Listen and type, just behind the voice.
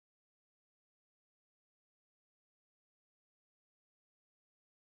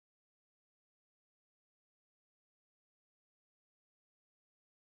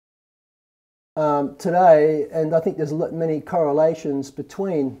today, and I think there's many correlations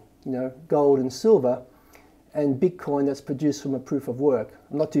between gold and silver and Bitcoin that's produced from a proof of work.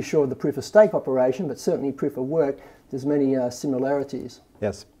 I'm not too sure of the proof of stake operation, but certainly proof of work, there's many similarities.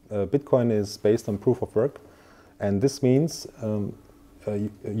 Yes, Bitcoin is based on proof of work, and this means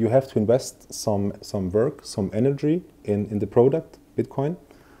you have to invest some work, some energy in the product, Bitcoin,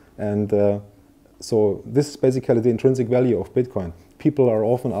 and so this is basically the intrinsic value of Bitcoin. People are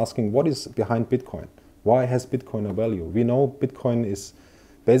often asking, what is behind Bitcoin? Why has Bitcoin a value? We know Bitcoin is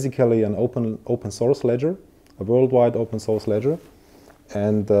basically an open source ledger, a worldwide open source ledger,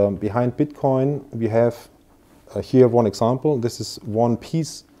 and behind Bitcoin we have here one example. This is one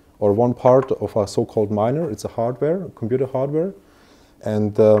piece or one part of a so-called miner. It's a hardware, computer hardware,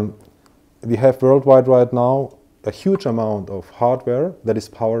 and we have worldwide right now a huge amount of hardware that is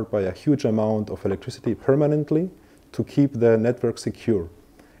powered by a huge amount of electricity permanently to keep the network secure.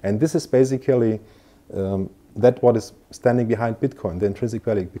 And this is basically that what is standing behind Bitcoin, the intrinsic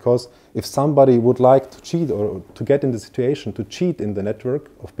value. Because if somebody would like to cheat or to get in the situation to cheat in the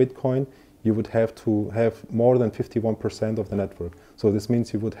network of Bitcoin, you would have to have more than 51% of the network. So this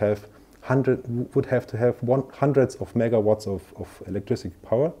means you would have hundreds of megawatts of electricity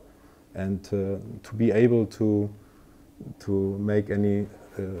power, and to be able to make any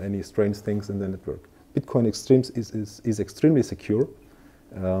strange things in the network. Bitcoin is extremely secure.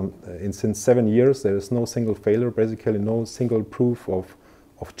 Since 7 years, there is no single failure, basically no single proof of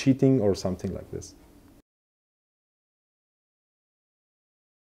cheating or something like this.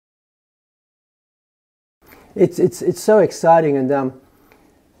 It's so exciting,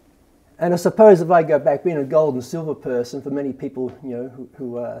 and I suppose if I go back, being a gold and silver person, for many people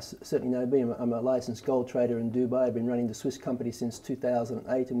who certainly know me, I'm a licensed gold trader in Dubai. I've been running the Swiss company since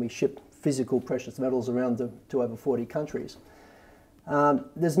 2008, and we ship physical precious metals around to over 40 countries.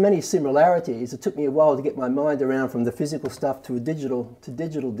 There's many similarities. It took me a while to get my mind around from the physical stuff to a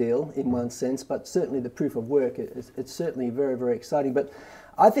digital deal in one sense, but certainly the proof of work, it's certainly very, very exciting. But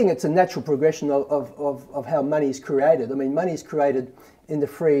I think it's a natural progression of how money is created. I mean, money is created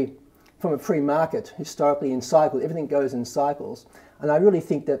from a free market, historically in cycles. Everything goes in cycles. And I really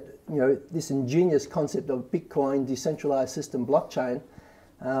think that this ingenious concept of Bitcoin, decentralized system, blockchain,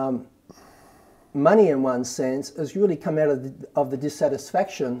 money in one sense has really come out of the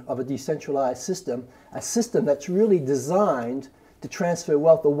dissatisfaction of a decentralized system, a system that's really designed to transfer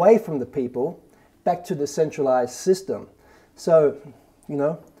wealth away from the people back to the centralized system. So,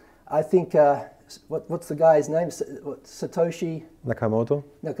 I think, what's the guy's name? Satoshi?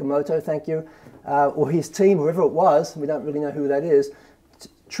 Nakamoto, thank you. Or his team, whoever it was, we don't really know who that is,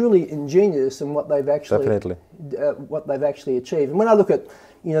 truly ingenious in what they've actually achieved. And when I look at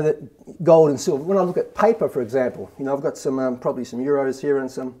the gold and silver, when I look at paper, for example, I've got some probably some euros here and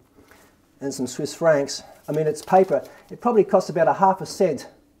some Swiss francs. I mean, it's paper. It probably costs about 1/2 cent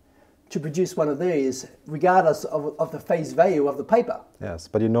to produce one of these, regardless of the face value of the paper. Yes,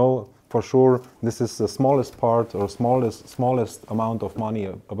 but for sure, this is the smallest part or smallest amount of money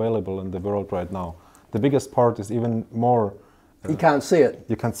available in the world right now. The biggest part is even more. You can't see it.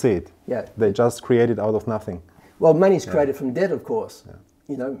 You can't see it. Yeah. They just create it out of nothing. Well, money's created from debt, of course.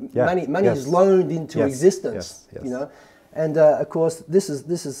 Yeah. Money is loaned into existence. Yes. And of course, this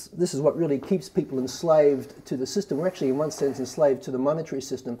is what really keeps people enslaved to the system. We're actually, in one sense, enslaved to the monetary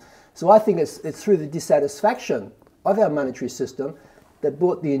system. So I think it's through the dissatisfaction of our monetary system that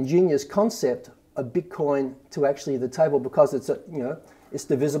brought the ingenious concept of Bitcoin to actually the table, because it's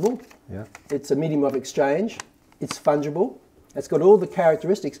divisible. Yeah. It's a medium of exchange. It's fungible. It's got all the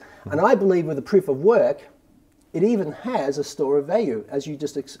characteristics. And I believe with the proof of work, it even has a store of value, as you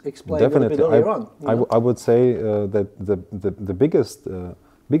just explained Definitely. a little bit earlier on. I would say that the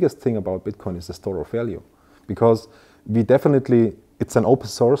biggest thing about Bitcoin is the store of value, because it's an open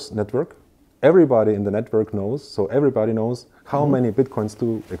source network. Everybody in the network knows, so everybody knows how many Bitcoins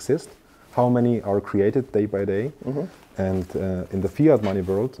do exist, how many are created day by day, and in the fiat money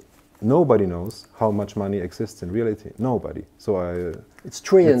world, nobody knows how much money exists in reality. Nobody. So it's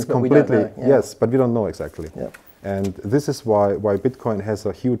trillions, but we don't know. Yeah. Yes, but we don't know exactly. Yeah. And this is why Bitcoin has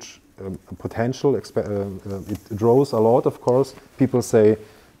a huge potential. It rose a lot, of course. People say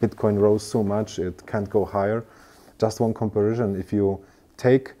Bitcoin rose so much it can't go higher. Just one comparison: if you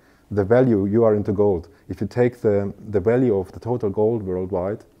take the value, you are into gold. If you take the value of the total gold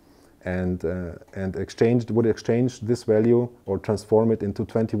worldwide, and would exchange this value or transform it into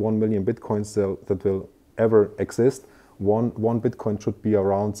 21 million bitcoins that will ever exist, one bitcoin should be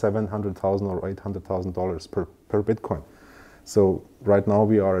around $700,000 or $800,000 per bitcoin. So right now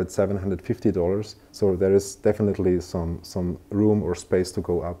we are at $750. So there is definitely some room or space to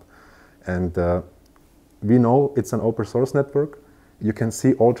go up. And we know it's an open source network. You can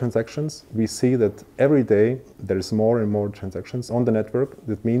see all transactions. We see that every day there is more and more transactions on the network.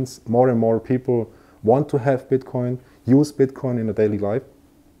 That means more and more people want to have Bitcoin, use Bitcoin in a daily life.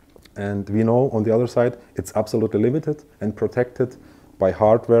 And we know on the other side, it's absolutely limited and protected by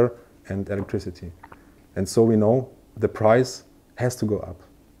hardware and electricity. And so we know the price has to go up,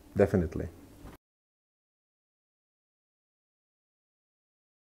 definitely.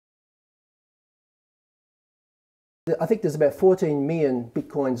 I think there's about 14 million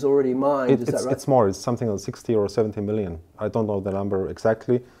Bitcoins already mined, is that right? It's more, it's something like 60 or 70 million. I don't know the number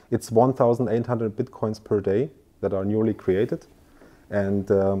exactly. It's 1,800 Bitcoins per day that are newly created. And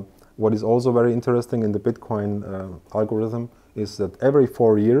what is also very interesting in the Bitcoin algorithm is that every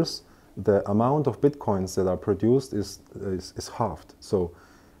 4 years, the amount of Bitcoins that are produced is halved. So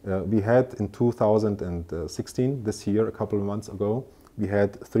we had in 2016, this year, a couple of months ago, we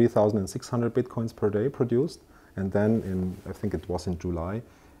had 3,600 Bitcoins per day produced. And then I think it was in July,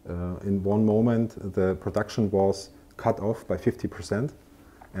 in one moment, the production was cut off by 50%.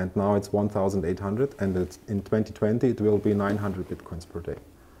 And now it's 1,800. And in 2020, it will be 900 Bitcoins per day.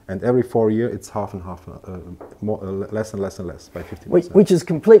 And every 4 years, it's half and half, less and less and less by 50%. Which is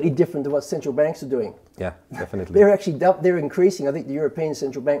completely different to what central banks are doing. Yeah, definitely. They're increasing. I think the European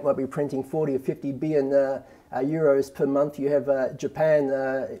Central Bank might be printing 40 or 50 billion euros per month. You have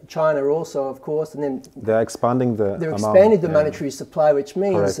Japan, China also, of course, and then they're expanding the they're amount, expanding the monetary supply, which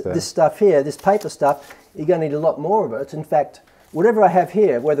means correct, this stuff here, this paper stuff, you're going to need a lot more of it. In fact, whatever I have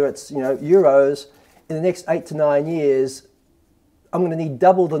here, whether it's euros, in the next 8 to 9 years, I'm going to need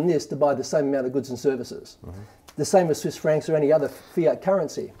double than this to buy the same amount of goods and services. Mm-hmm. The same with Swiss francs or any other fiat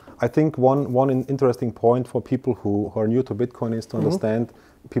currency. I think one interesting point for people who are new to Bitcoin is to understand,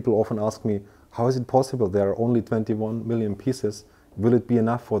 people often ask me, how is it possible there are only 21 million pieces? Will it be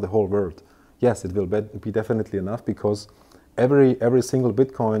enough for the whole world? Yes, it will be definitely enough, because every single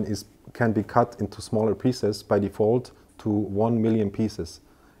Bitcoin can be cut into smaller pieces by default to 1 million pieces.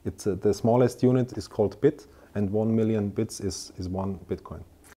 It's the smallest unit is called bit, and 1 million bits is 1 Bitcoin.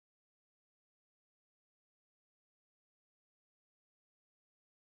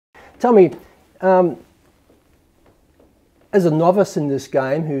 Tell me, as a novice in this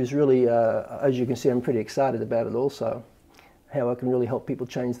game, who's really, as you can see, I'm pretty excited about it also, how I can really help people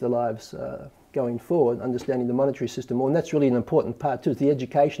change their lives going forward, understanding the monetary system. Well, and that's really an important part too, is the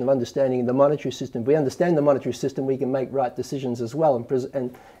education of understanding the monetary system. If we understand the monetary system, we can make right decisions as well,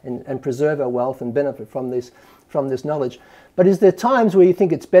 and preserve our wealth and benefit from this knowledge. But is there times where you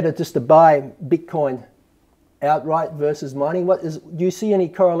think it's better just to buy Bitcoin outright versus mining? Do you see any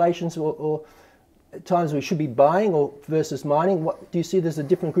correlations or times we should be buying or versus mining? Do you see there's a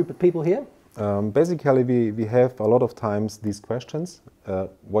different group of people here? Basically, we have a lot of times these questions.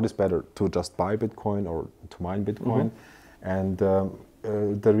 What is better, to just buy Bitcoin or to mine Bitcoin? And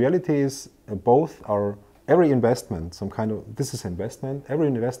the reality is both are, every investment, this is investment, every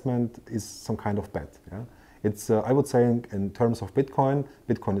investment is some kind of bet. Yeah? It's, I would say in terms of Bitcoin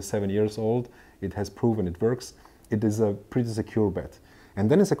is 7 years old, it has proven it works, it is a pretty secure bet. And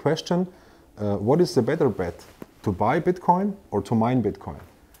then it's a question, what is the better bet, to buy Bitcoin or to mine Bitcoin?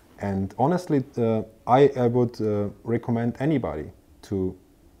 And honestly, I would recommend anybody to,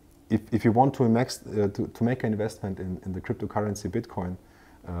 if you want to make an investment in the cryptocurrency Bitcoin,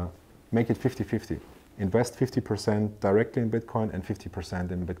 make it 50-50. Invest 50% directly in Bitcoin and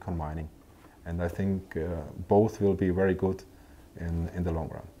 50% in Bitcoin mining. And I think both will be very good in the long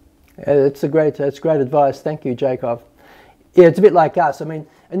run. It's great advice. Thank you, Jacob. Yeah, it's a bit like us. I mean,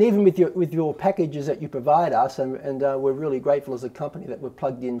 and even with your packages that you provide us, and we're really grateful as a company that we're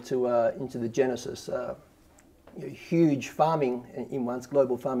plugged into the Genesis, huge farming in one's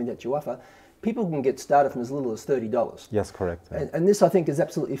global farming that you offer. People can get started from as little as $30. Yes, correct. Yeah. And this, I think, is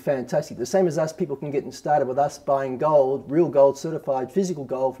absolutely fantastic. The same as us, people can get started with us buying gold, real gold, certified physical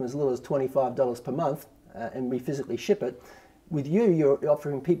gold, from as little as $25 per month, and we physically ship it. With you, you're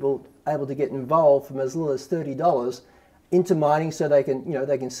offering people able to get involved from as little as $30 into mining, so they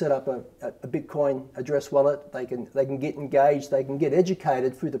can set up a Bitcoin address wallet. They can get engaged. They can get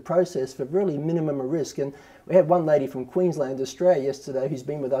educated through the process for really minimum of risk. And we had one lady from Queensland, Australia, yesterday, who's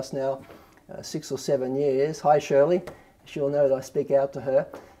been with us now 6 or 7 years. Hi, Shirley. She'll know that I speak out to her.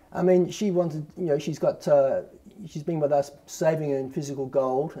 I mean, she wanted, she's been with us saving in physical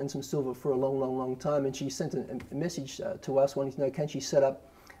gold and some silver for a long time, and she sent a message to us wanting to know, can she set up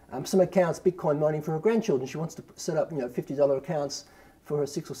some accounts, Bitcoin mining, for her grandchildren. She wants to set up, $50 accounts for her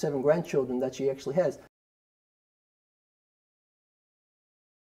 6 or 7 grandchildren that she actually has.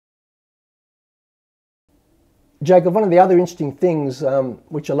 Jacob, one of the other interesting things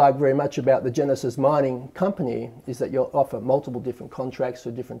which I like very much about the Genesis Mining company is that you offer multiple different contracts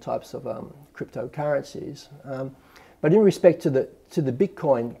for different types of cryptocurrencies. But in respect to the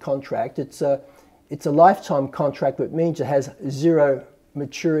Bitcoin contract, it's a lifetime contract, which means it has zero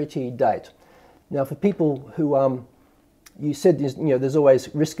maturity date. Now, for people who you said there's always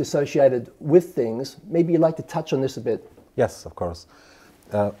risk associated with things. Maybe you'd like to touch on this a bit. Yes, of course.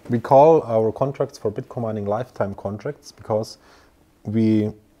 We call our contracts for Bitcoin mining lifetime contracts because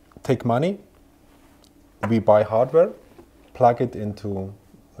we take money, we buy hardware, plug it into,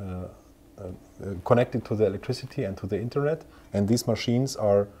 connect it to the electricity and to the internet, and these machines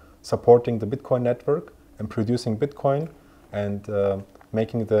are supporting the Bitcoin network and producing Bitcoin and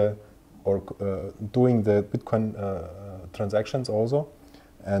making doing the Bitcoin transactions also,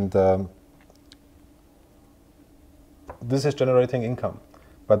 and this is generating income.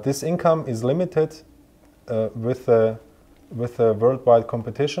 But this income is limited with a worldwide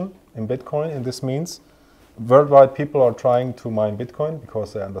competition in Bitcoin, and this means worldwide people are trying to mine Bitcoin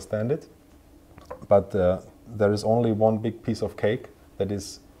because they understand it, but there is only one big piece of cake that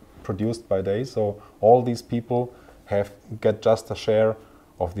is produced by day, so all these people get just a share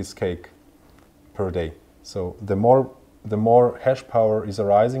of this cake per day. So the more hash power is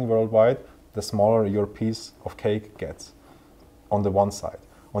arising worldwide, the smaller your piece of cake gets on the one side.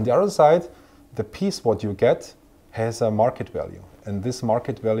 On the other side, the piece what you get has a market value, and this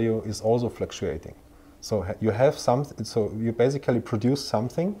market value is also fluctuating. So you have something, so you basically produce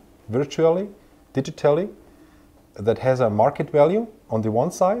something virtually, digitally, that has a market value on the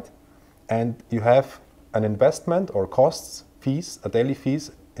one side, and you have an investment or costs, fees, a daily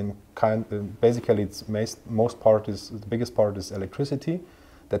fees in basically it's the biggest part is electricity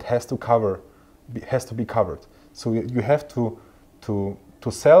that has to be covered. So you have to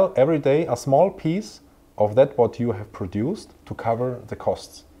sell every day a small piece of that what you have produced to cover the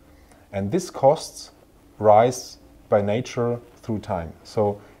costs. And these costs rise by nature through time.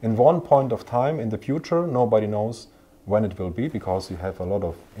 So in one point of time in the future, nobody knows when it will be because you have a lot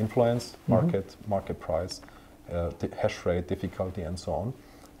of influence, market price, the hash rate, difficulty, and so on.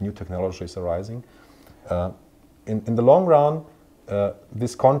 New technology is arising. In the long run,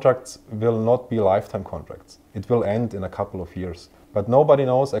 these contracts will not be lifetime contracts. It will end in a couple of years. But nobody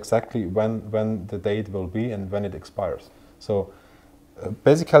knows exactly when the date will be and when it expires. So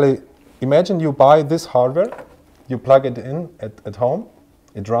basically, imagine you buy this hardware, you plug it in at home,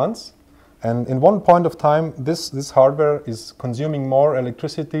 it runs, and in one point of time, this hardware is consuming more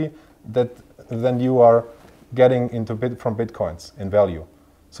electricity than you are getting from Bitcoins in value.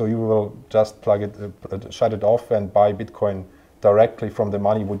 So you will just plug it, shut it off and buy Bitcoin directly from the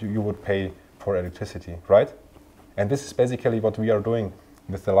money you would pay for electricity, right? And this is basically what we are doing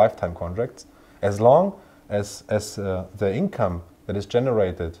with the lifetime contracts. As long as the income that is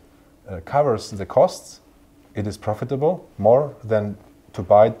generated covers the costs, it is profitable more than to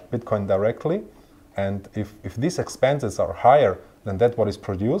buy Bitcoin directly. And if these expenses are higher than that what is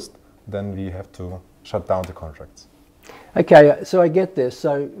produced, then we have to shut down the contracts. Okay, so I get this.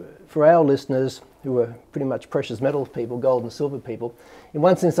 So for our listeners who are pretty much precious metals people, gold and silver people, in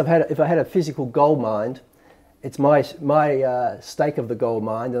one sense, if I had a physical gold mine, it's my stake of the gold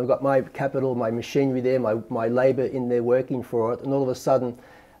mine, and I've got my capital, my machinery there, my labour in there working for it, and all of a sudden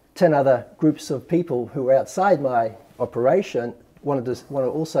 10 other groups of people who are outside my operation want to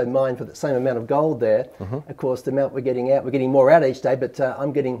also mine for the same amount of gold there. Of course, the amount we're getting more out each day, but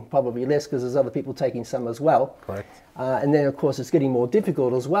I'm getting probably less because there's other people taking some as well. Correct. And then, of course, it's getting more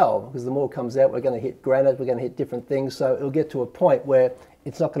difficult as well because the more comes out, we're going to hit granite, we're going to hit different things. So it'll get to a point where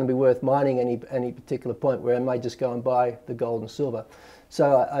it's not going to be worth mining any particular point where I may just go and buy the gold and silver.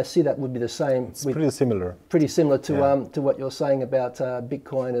 So I see that would be the same. It's pretty similar. Pretty similar to to what you're saying about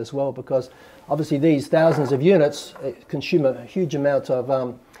Bitcoin as well, because obviously these thousands of units consume a huge amount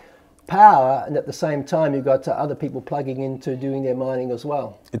of power, and at the same time you've got other people plugging into doing their mining as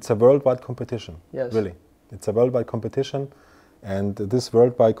well. It's a worldwide competition. Yes. Really. It's a worldwide competition, and this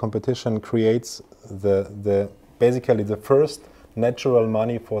worldwide competition creates basically the first natural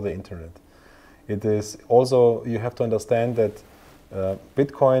money for the internet. It is also, you have to understand that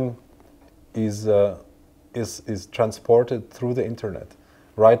Bitcoin is transported through the internet.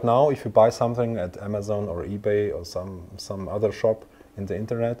 Right now, if you buy something at Amazon or eBay or some other shop in the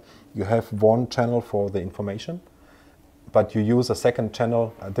internet, you have one channel for the information, but you use a second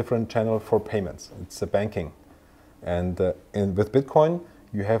channel, a different channel for payments. It's the banking. And with Bitcoin,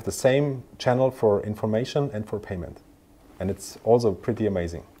 you have the same channel for information and for payment. And it's also pretty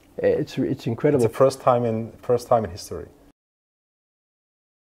amazing. It's incredible. It's the first time in history.